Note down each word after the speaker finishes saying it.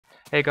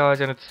Hey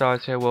guys,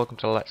 Stars here, welcome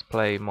to Let's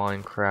Play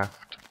Minecraft.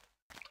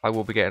 I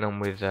will be getting on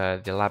with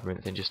the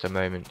Labyrinth in just a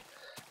moment.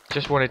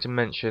 Just wanted to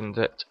mention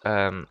that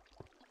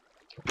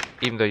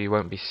even though you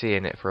won't be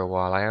seeing it for a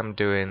while, I am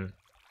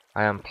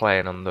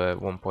playing on the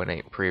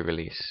 1.8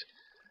 pre-release.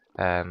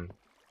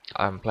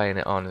 I'm playing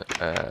it on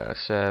a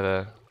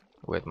server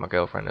with my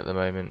girlfriend at the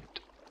moment.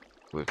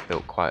 We've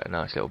built quite a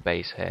nice little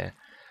base here.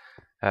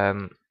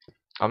 I'm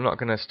not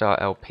going to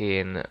start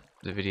LPing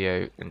the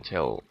video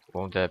until,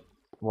 well, the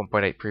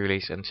 1.8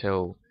 pre-release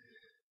until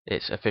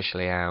it's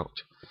officially out.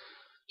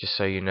 Just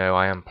so you know,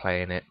 I am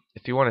playing it.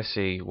 If you want to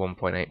see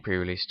 1.8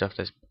 pre-release stuff,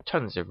 there's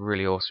tons of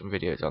really awesome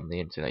videos on the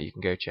internet you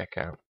can go check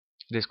out.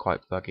 It is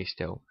quite buggy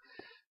still.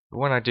 But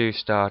when I do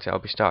start it, I'll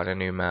be starting a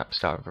new map,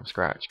 starting from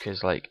scratch,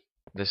 because like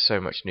there's so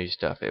much new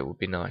stuff. It would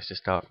be nice to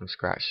start from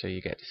scratch so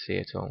you get to see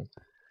it all.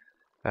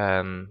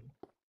 I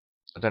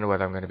don't know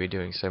whether I'm going to be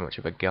doing so much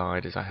of a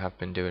guide as I have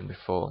been doing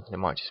before. It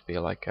might just be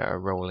like a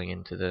rolling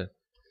into the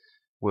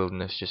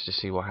wilderness just to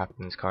see what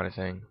happens kind of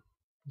thing.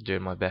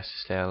 Doing my best to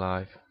stay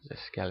alive.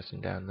 There's a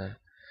skeleton down there.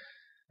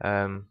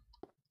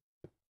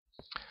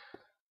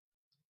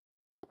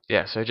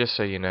 Yeah, so just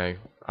so you know,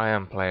 I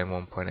am playing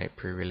 1.8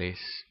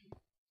 pre-release.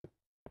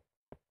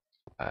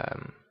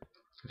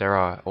 There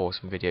are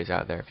awesome videos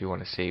out there if you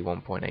want to see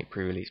 1.8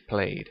 pre-release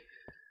played.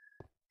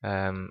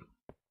 But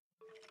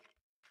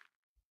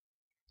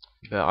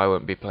I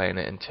won't be playing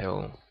it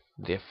until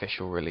the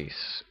official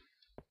release.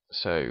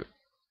 So,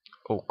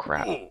 oh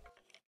crap.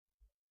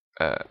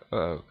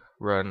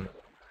 Run.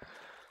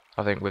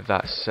 I think with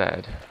that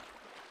said,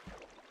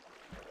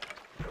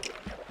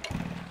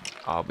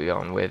 I'll be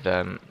on with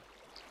the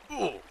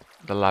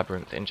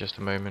Labyrinth in just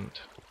a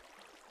moment.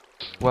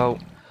 Well,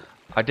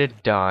 I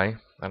did die,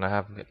 and I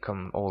haven't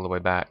come all the way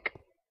back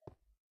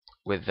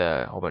with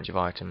a whole bunch of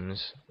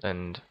items,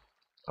 and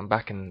I'm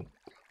back in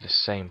the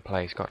same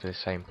place, got to the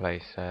same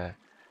place. I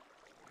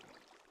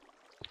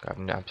have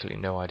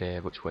absolutely no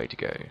idea which way to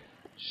go,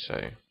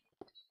 so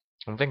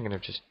I'm thinking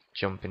of just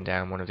jumping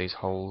down one of these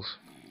holes,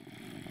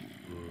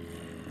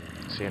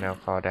 seeing how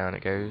far down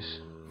it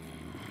goes.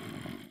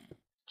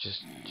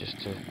 Just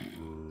to...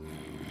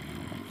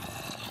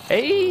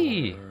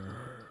 Hey!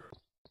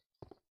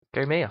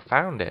 Go me, I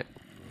found it.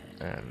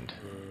 And...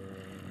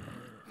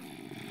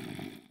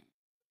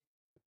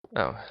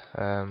 oh,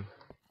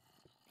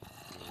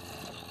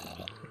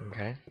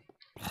 okay.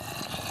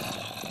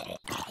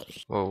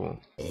 Whoa.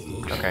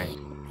 Okay.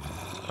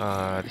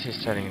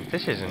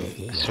 This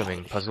isn't a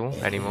swimming puzzle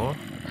anymore.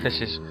 This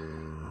is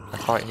a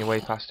fighting your way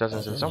past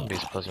dozens of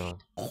zombies puzzle.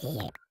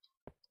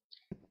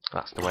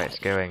 That's the way it's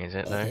going, is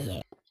it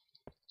though?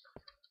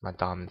 My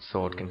diamond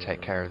sword can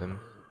take care of them.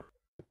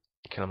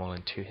 Kill them all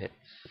in 2 hits.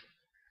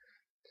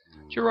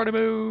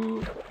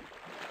 Geronimo!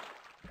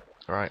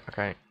 Right,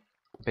 okay.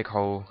 Big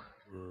hole.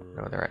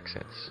 No other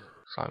exits.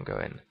 So I'm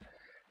going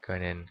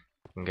in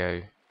and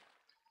go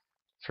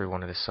through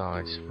one of the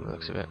sides from the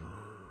looks of it.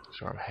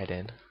 So I'm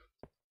heading.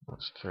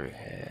 What's through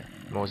here?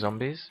 More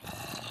zombies?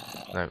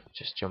 No,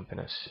 just jumping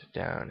us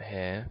down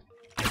here.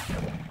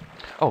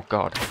 Oh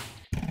god.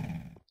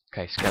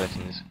 Okay,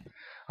 skeletons.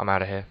 I'm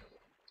out of here.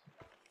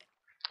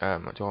 Do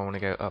I want to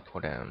go up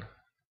or down?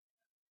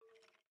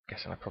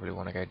 Guessing I probably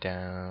want to go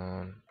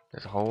down.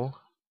 There's a hole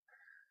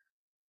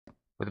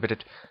with a bit of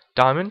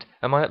diamond.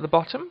 Am I at the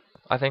bottom?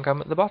 I think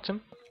I'm at the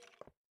bottom.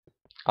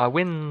 I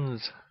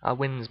wins,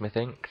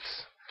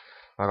 methinks.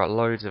 I got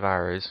loads of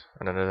arrows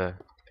and another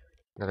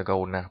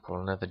golden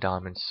apple, another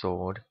diamond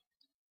sword.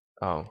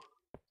 Oh.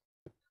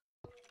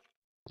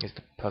 Is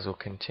the puzzle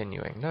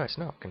continuing? No, it's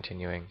not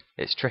continuing.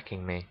 It's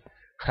tricking me.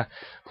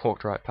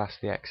 Walked right past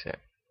the exit.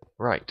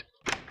 Right.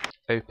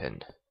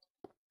 Opened.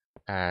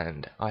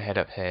 And I head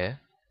up here.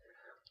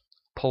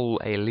 Pull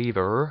a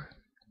lever.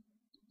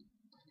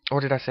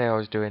 What did I say I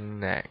was doing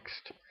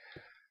next?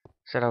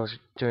 Said I was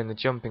doing the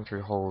jumping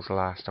through holes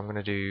last. I'm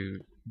gonna do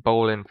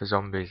bowling for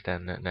zombies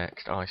then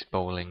next. Ice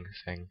bowling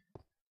thing.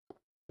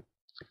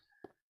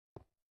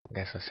 I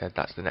guess I said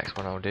that's the next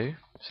one I'll do.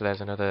 So there's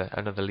another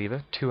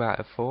lever. 2 out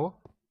of 4.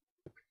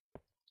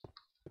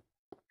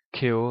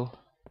 Kill.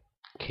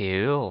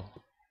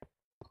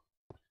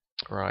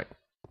 Right.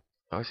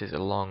 Oh, this is a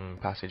long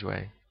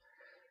passageway.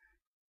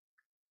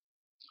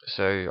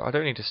 So I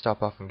don't need to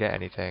stop off and get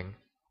anything.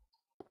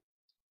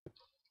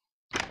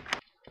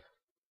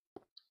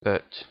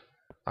 But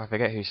I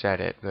forget who said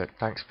it, but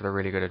thanks for the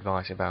really good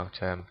advice about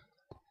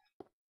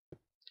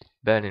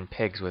burning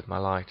pigs with my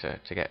lighter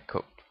to get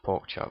cooked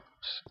pork chops.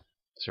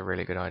 It's a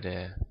really good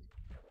idea.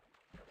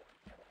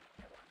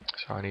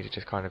 So I need to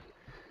just kind of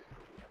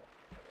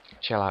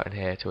chill out in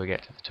here till we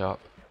get to the top.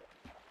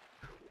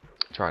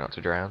 Try not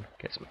to drown.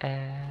 Get some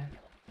air.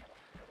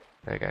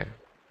 There we go.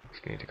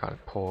 Just need to kind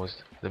of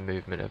pause the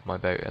movement of my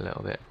boat a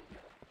little bit.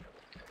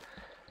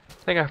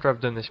 I think after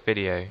I've done this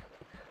video,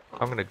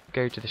 I'm going to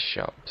go to the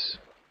shops,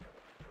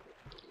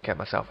 get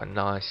myself a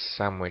nice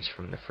sandwich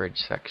from the fridge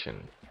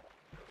section.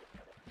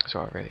 That's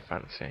what I really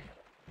fancy.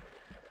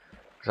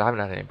 Because I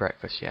haven't had any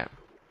breakfast yet.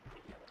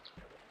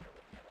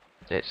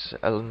 It's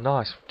a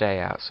nice day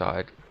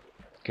outside.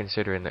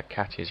 considering that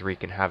Katy is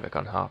wreaking havoc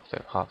on half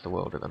the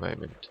world at the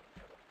moment.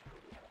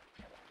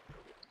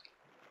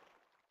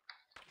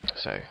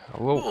 So,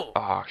 whoa!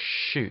 Ah,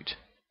 shoot!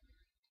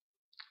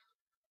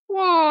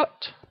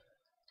 What?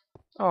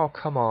 Oh,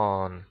 come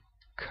on!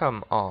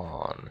 Come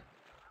on!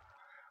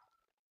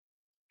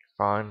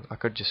 Fine, I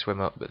could just swim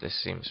up, but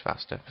this seems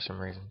faster for some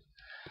reason.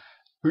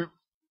 Boop.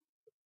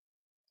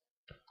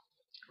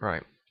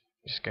 Right,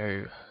 just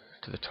go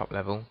to the top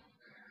level.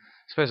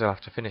 I suppose I'll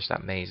have to finish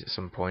that maze at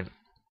some point.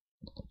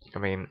 I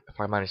mean, if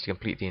I manage to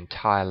complete the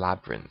entire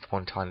labyrinth,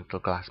 one tiny little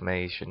glass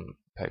maze shouldn't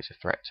pose a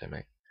threat to me.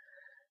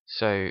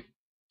 So,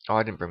 oh,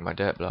 I didn't bring my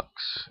dirt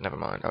blocks. Never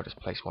mind, I'll just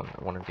place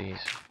one of these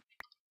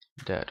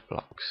dirt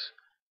blocks.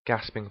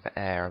 Gasping for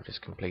air, I've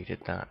just completed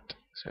that.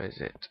 So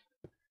is it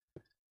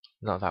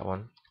not that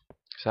one?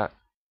 So that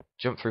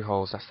jump through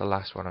holes, that's the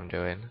last one I'm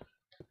doing.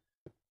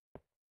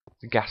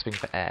 Gasping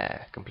for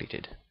air,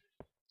 completed.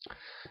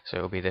 So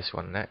it'll be this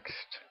one next.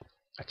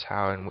 A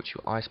tower in which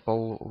you ice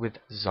bowl with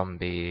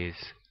zombies.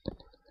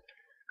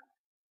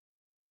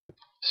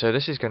 So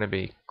this is going to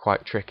be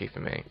quite tricky for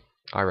me,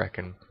 I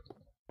reckon.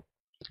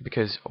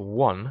 Because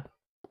one,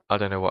 I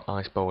don't know what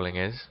ice bowling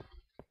is.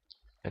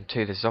 And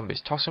two, there's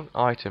zombies. Toss an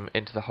item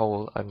into the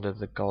hole under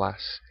the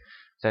glass.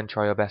 Then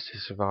try your best to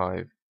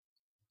survive.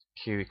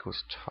 Q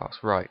equals toss.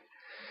 Right.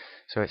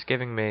 So it's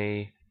giving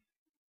me...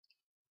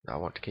 I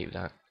want to keep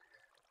that.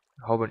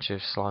 A whole bunch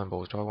of slime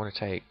balls. Do I want to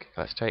take...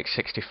 Let's take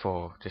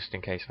 64, just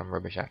in case I'm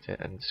rubbish at it.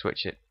 And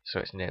switch it so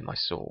it's near my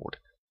sword.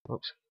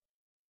 Oops.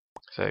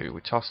 So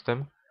we toss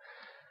them.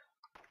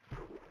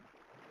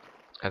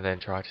 And then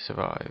try to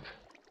survive.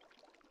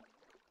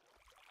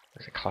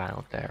 There's a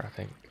cloud there, I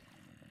think.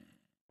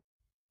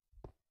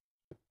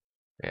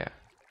 Yeah.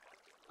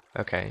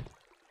 Okay.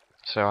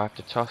 So I have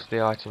to toss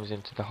the items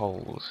into the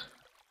holes.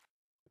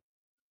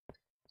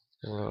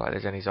 Doesn't look like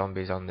there's any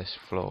zombies on this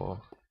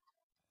floor.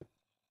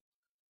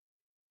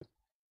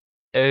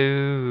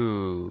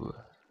 Ooh.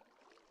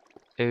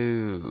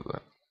 Ooh.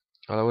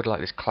 Well, I would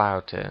like this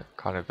cloud to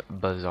kind of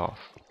buzz off,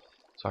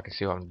 so I can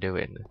see what I'm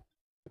doing.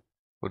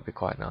 Would be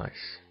quite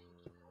nice.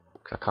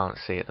 Because I can't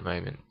see at the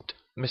moment.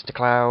 Mr.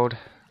 Cloud.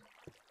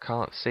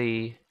 Can't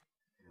see.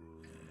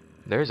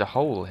 There is a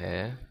hole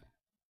here.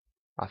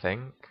 I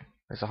think.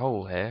 There's a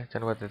hole here.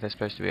 Don't know whether there's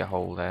supposed to be a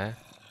hole there.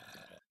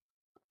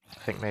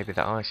 I think maybe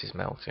the ice is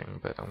melting,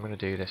 but I'm going to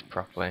do this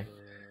properly.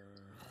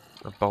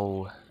 A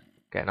bowl,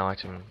 get an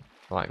item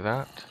like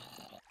that.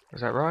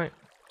 Is that right?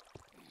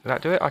 Did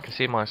that do it? I can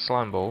see my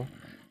slime ball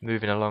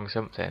moving along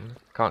something.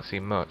 Can't see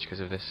much because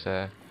of this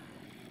flip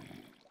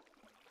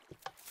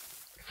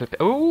it.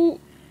 Oh!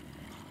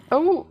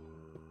 Oh!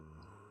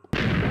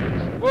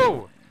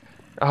 Whoa!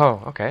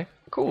 Oh, okay.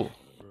 Cool.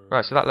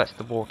 Right, so that lets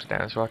the water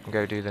down so I can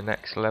go do the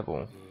next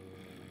level.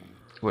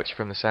 Which,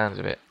 from the sounds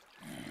of it,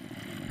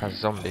 has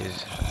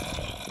zombies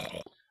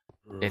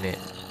in it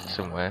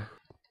somewhere.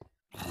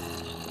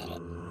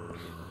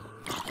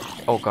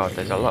 Oh god,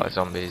 there's a lot of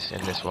zombies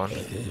in this one.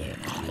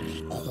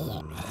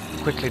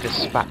 Quickly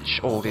dispatch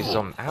all these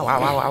zombies. Ow,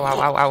 ow, ow, ow, ow,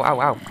 ow, ow, ow,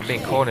 ow. I'm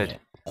being cornered.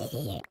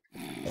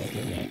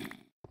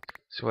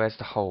 So where's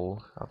the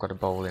hole I've got to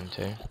bowl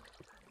into?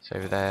 It's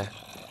over there.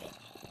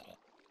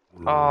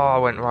 Oh, I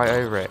went right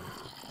over it.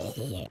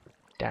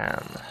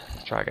 Damn.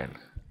 Let's try again.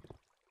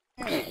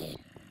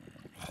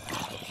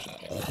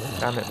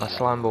 Damn it, my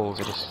slime balls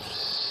are just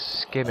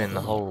skimming the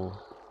hole.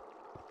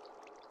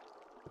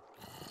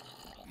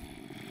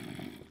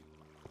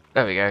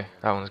 There we go.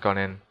 That one's gone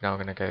in. Now I'm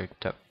going to go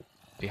duck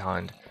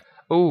behind.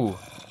 Ooh!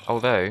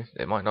 Although,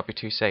 it might not be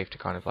too safe to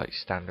kind of like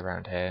stand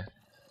around here.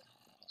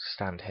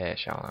 Stand here,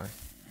 shall I?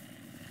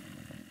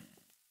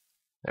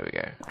 There we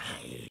go.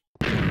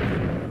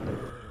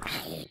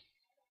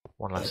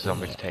 One less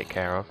zombie to take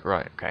care of.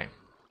 Right, okay.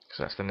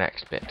 So that's the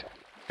next bit.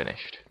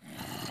 Finished.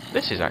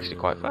 This is actually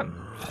quite fun.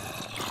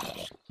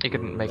 You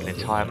could make an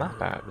entire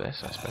map out of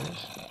this, I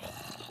suppose.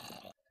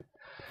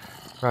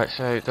 Right,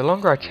 so the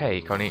longer I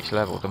take on each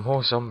level, the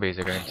more zombies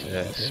are going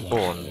to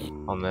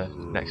spawn on the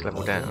next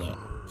level down.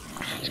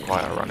 It's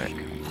quite ironic.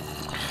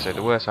 So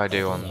the worse I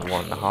do on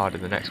one, the harder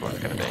the next one's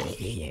going to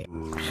be.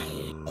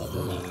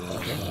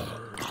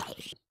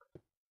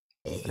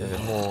 The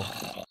more...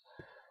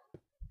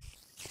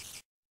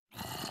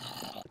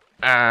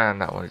 And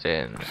that one's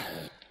in.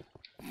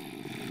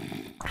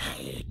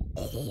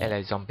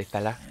 Hello, zombie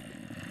fella.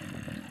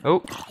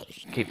 Oh,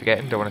 keep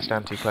forgetting, don't want to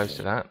stand too close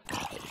to that.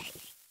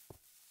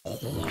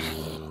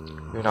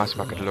 It'd be nice if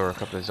I could lure a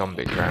couple of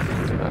zombies around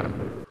into that.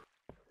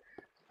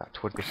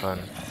 That would be fun.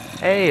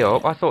 Hey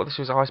up, I thought this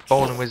was ice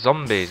bowling with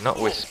zombies, not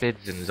with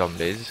spids and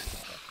zombies.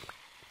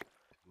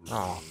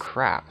 Oh,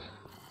 crap.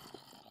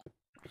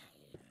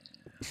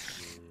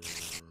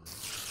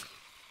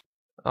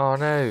 Oh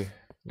no.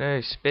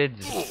 No,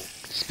 spids.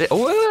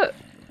 Oh,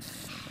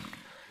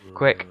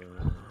 quick.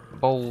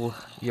 Bowl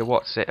your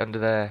what's it under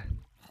there.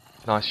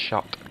 Nice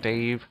shot,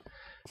 Dave.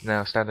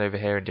 Now stand over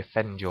here and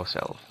defend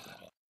yourself.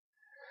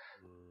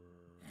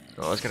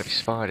 Oh, there's going to be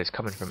spiders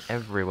coming from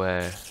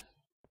everywhere.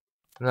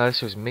 No,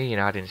 this was me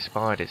and adding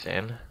spiders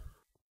in.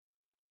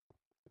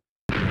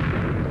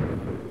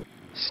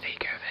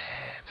 Sneak over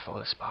here before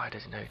the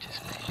spiders notice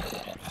me.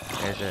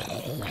 There's a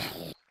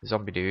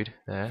zombie dude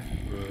there.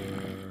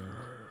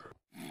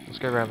 Let's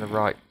go around the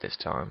right this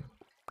time.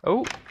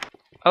 Oh!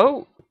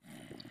 Oh!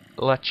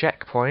 La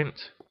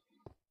checkpoint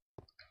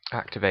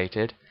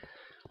activated.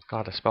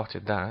 Glad I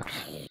spotted that.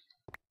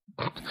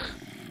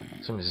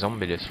 Some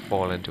zombie just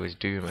fall into his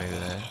doom over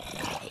there.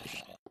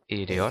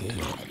 Idiot.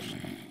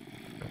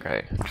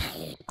 Okay.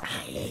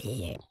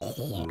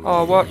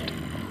 Oh, what?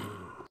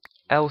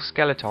 L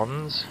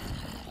skeletons?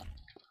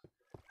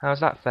 How's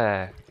that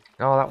fair?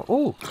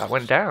 Oh, that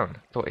went down.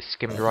 Thought it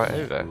skimmed right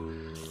over.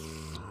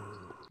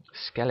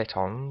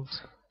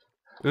 Skeletons.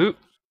 Ooh!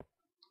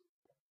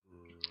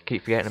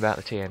 Keep forgetting about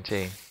the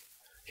TNT.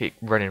 Keep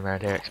running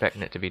around here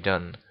expecting it to be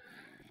done.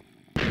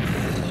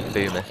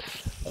 Boometh.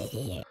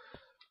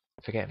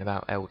 Forgetting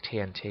about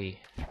LTNT.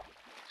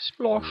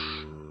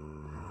 Splosh!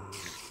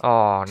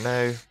 Oh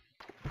no.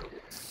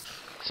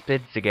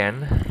 Spids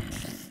again.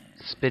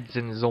 Spids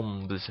and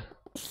zombies.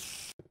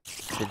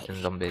 Spids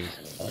and zombies.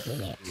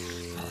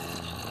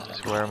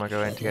 So where am I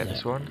going to get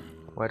this one?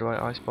 Where do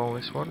I ice bowl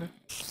this one?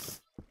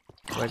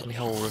 Where's my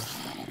hole?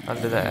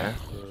 Under there.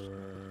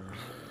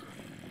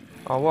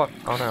 Oh what?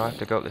 Oh no, I have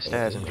to go up the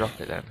stairs and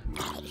drop it then.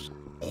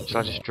 Should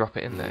I just drop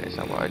it in there? Is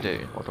that what I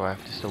do? Or do I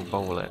have to still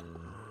bowl it?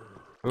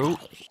 Ooh!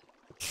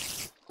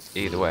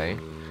 Either way.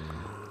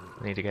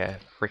 I need to get a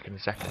freaking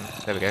second.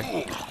 There we go.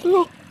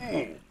 Ooh.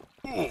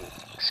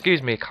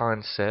 Excuse me,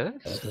 kind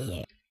sirs.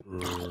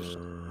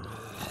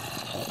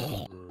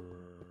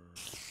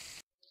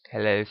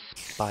 Hello,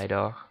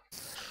 spider.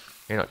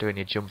 You're not doing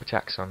your jump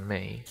attacks on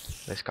me.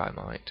 This guy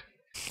might.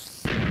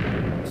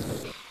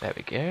 There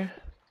we go.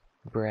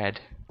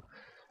 Bread.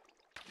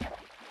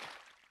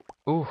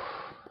 Ooh.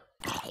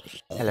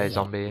 Hello,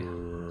 zombie.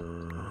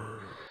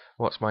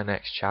 What's my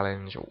next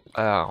challenge?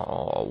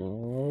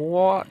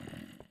 What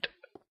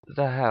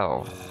the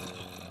hell?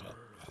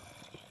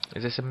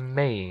 Is this a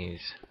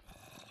maze?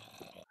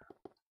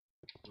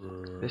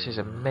 This is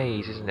a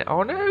maze, isn't it?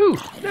 Oh no!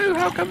 No,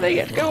 how come they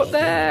get to go up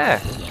there?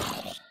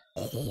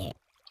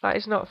 That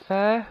is not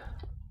fair.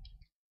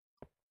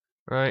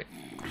 Right,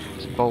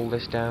 let's bowl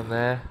this down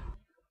there.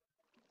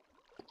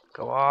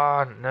 Go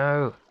on,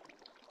 no.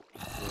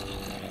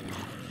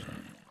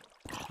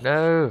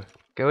 No,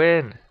 go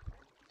in.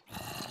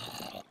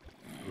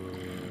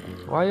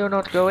 Why you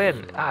not go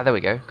in? Ah, there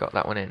we go, got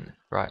that one in.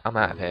 Right, I'm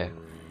out of here.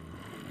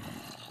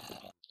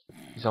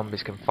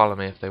 Zombies can follow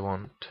me if they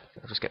want.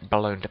 They'll just get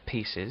blown to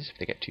pieces if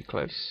they get too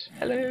close.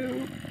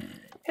 Hello!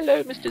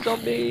 Hello, Mr.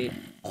 Zombie!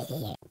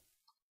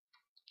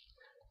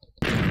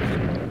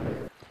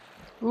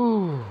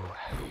 Ooh.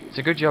 It's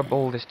a good job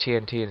all this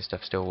TNT and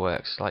stuff still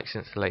works, like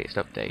since the latest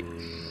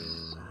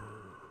updates.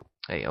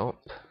 Hey up.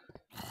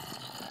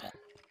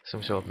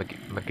 Some sort of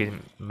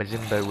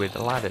Mazimbo with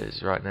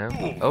ladders right now.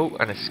 Oh,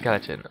 and a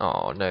skeleton.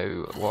 Oh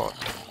no, what?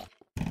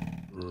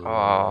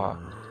 Oh.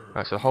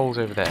 Right, so the hole's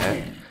over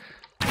there.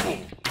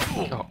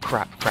 Oh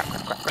crap.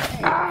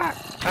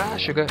 Ah,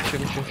 sugar.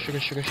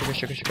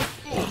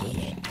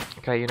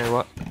 Okay, you know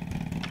what?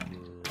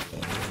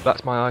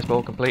 That's my ice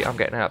ball complete. I'm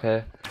getting out of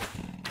here.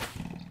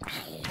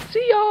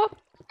 See ya!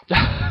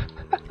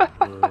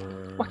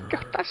 Oh my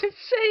god, that's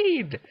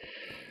insane!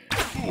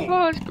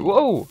 Oh,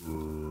 whoa!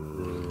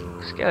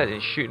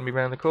 Skeleton's shooting me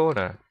round the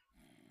corner.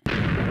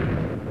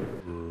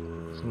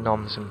 Let's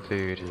nom some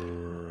food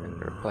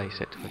and replace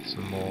it with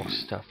some more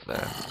stuff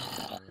there.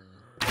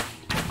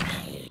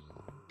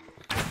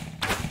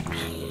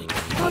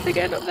 How'd they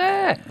get up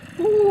there?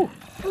 Ooh!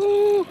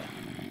 Ooh!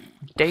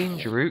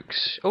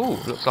 Dangerooks.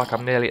 Oh, looks like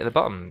I'm nearly at the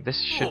bottom.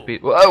 This should be...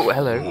 Whoa!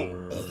 Hello!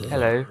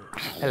 Hello!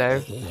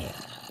 Hello!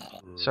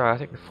 Sorry, I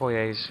think the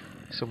foyer's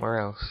somewhere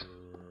else.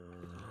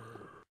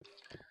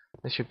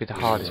 This should be the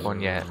hardest one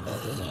yet.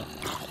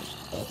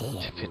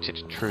 If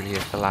it truly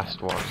is the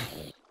last one.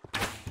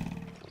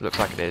 Looks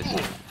like it is.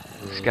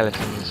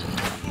 Skeletons,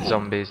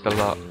 zombies, the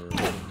lot.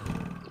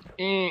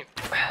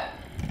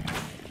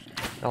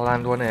 I'll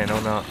land one in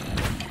or not?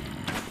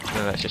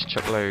 No, let's just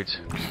chuck loads.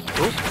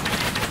 Ooh.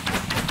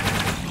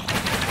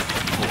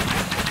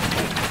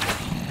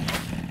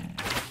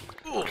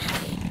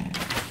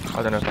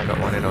 I don't know if I got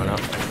one in or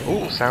not.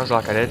 Oh, sounds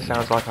like I did.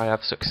 Sounds like I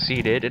have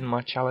succeeded in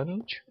my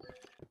challenge.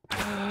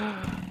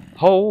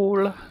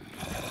 Hole!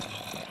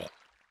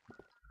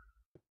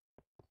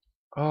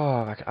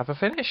 Oh, have I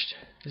finished?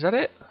 Is that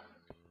it?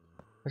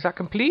 Is that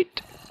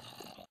complete?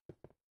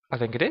 I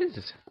think it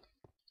is.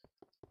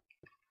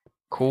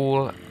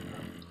 Cool.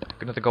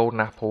 Another golden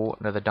apple,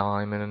 another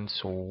diamond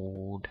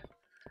sword.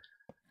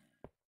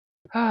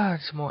 Ah,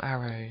 some more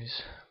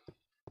arrows.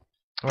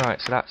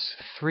 Right, so that's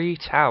 3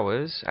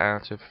 towers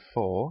out of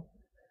 4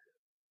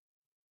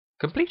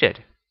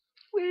 completed.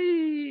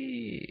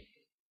 Whee!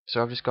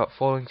 So I've just got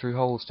falling through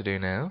holes to do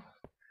now,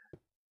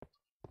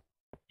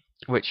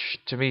 which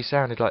to me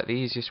sounded like the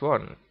easiest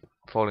one.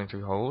 Falling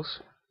through holes.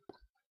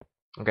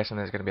 I'm guessing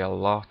there's going to be a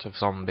lot of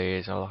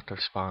zombies, a lot of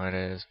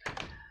spiders,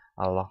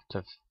 a lot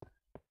of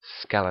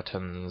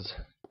skeletons.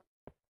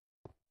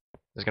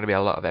 There's going to be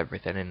a lot of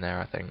everything in there,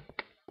 I think.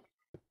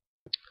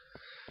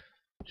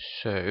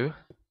 So,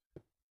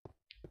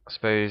 I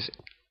suppose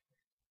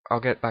I'll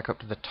get back up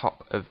to the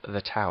top of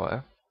the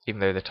tower, even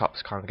though the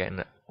top's kind of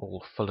getting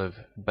all full of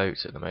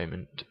boats at the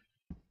moment.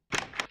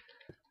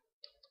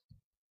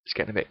 It's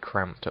getting a bit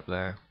cramped up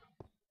there.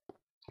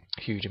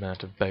 Huge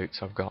amount of boats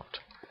I've got.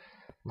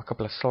 A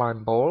couple of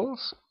slime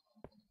balls.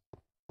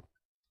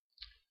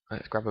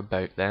 Let's grab a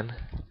boat then.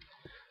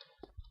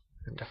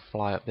 And to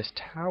fly up this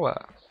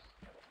tower.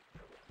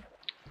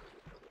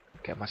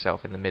 Get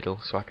myself in the middle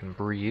so I can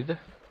breathe. There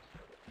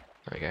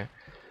we go.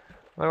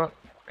 Well,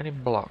 any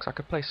blocks? I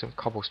could place some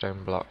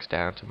cobblestone blocks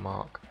down to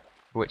mark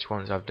which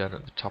ones I've done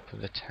at the top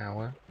of the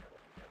tower.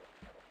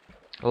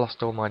 I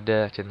lost all my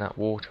dirt in that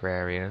water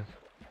area.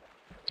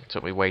 It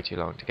took me way too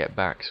long to get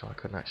back, so I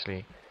couldn't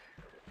actually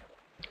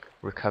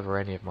recover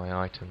any of my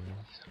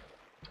items.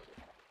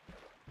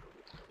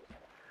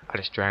 I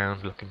just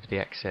drowned looking for the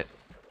exit.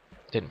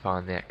 Didn't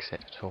find the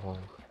exit at all.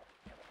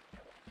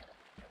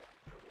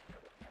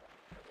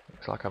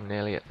 Looks like I'm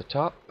nearly at the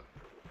top.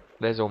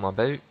 There's all my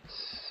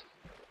boats.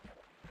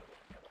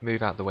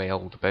 Move out the way,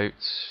 old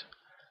boats.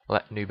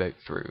 Let new boat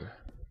through.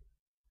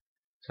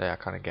 So I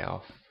kind of get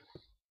off.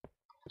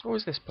 What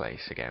was this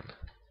place again?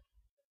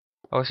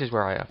 Oh, this is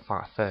where I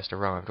first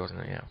arrived,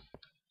 wasn't it? Yeah.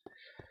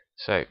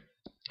 So,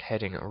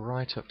 heading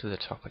right up to the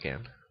top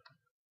again.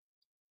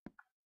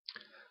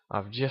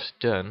 I've just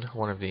done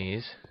one of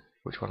these.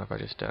 Which one have I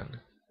just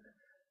done?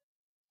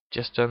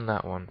 Just done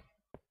that one.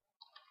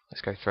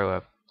 Let's go throw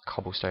a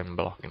cobblestone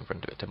block in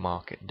front of it to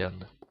mark it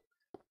done.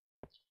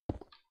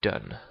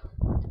 Done.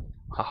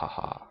 Ha ha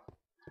ha.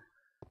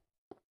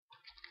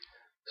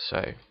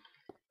 So,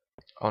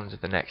 on to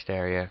the next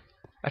area.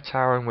 A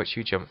tower in which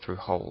you jump through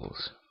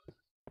holes.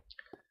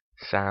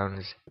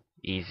 Sounds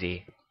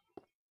easy,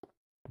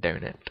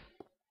 don't it?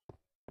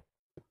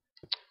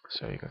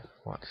 So you go,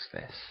 what's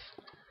this?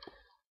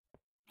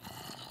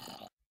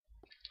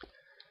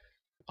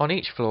 On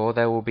each floor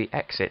there will be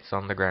exits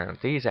on the ground.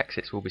 These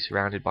exits will be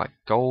surrounded by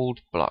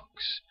gold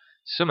blocks.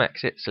 Some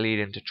exits lead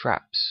into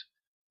traps.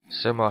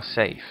 Some are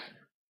safe.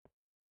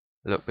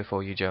 Look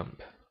before you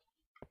jump.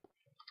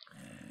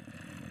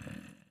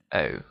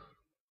 Oh.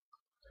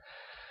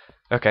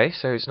 Okay,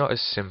 so it's not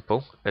as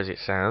simple as it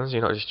sounds.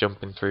 You're not just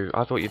jumping through.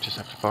 I thought you'd just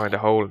have to find a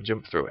hole and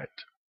jump through it.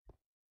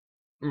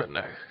 But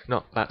no,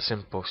 not that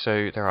simple.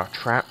 So there are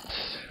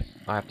traps.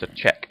 I have to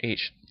check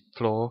each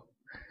floor,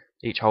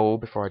 each hole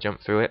before I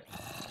jump through it.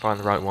 Find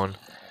the right one.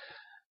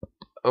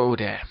 Oh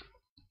dear.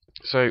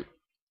 So,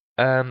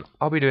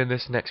 I'll be doing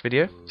this next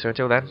video. So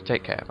until then,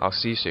 take care. I'll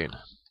see you soon.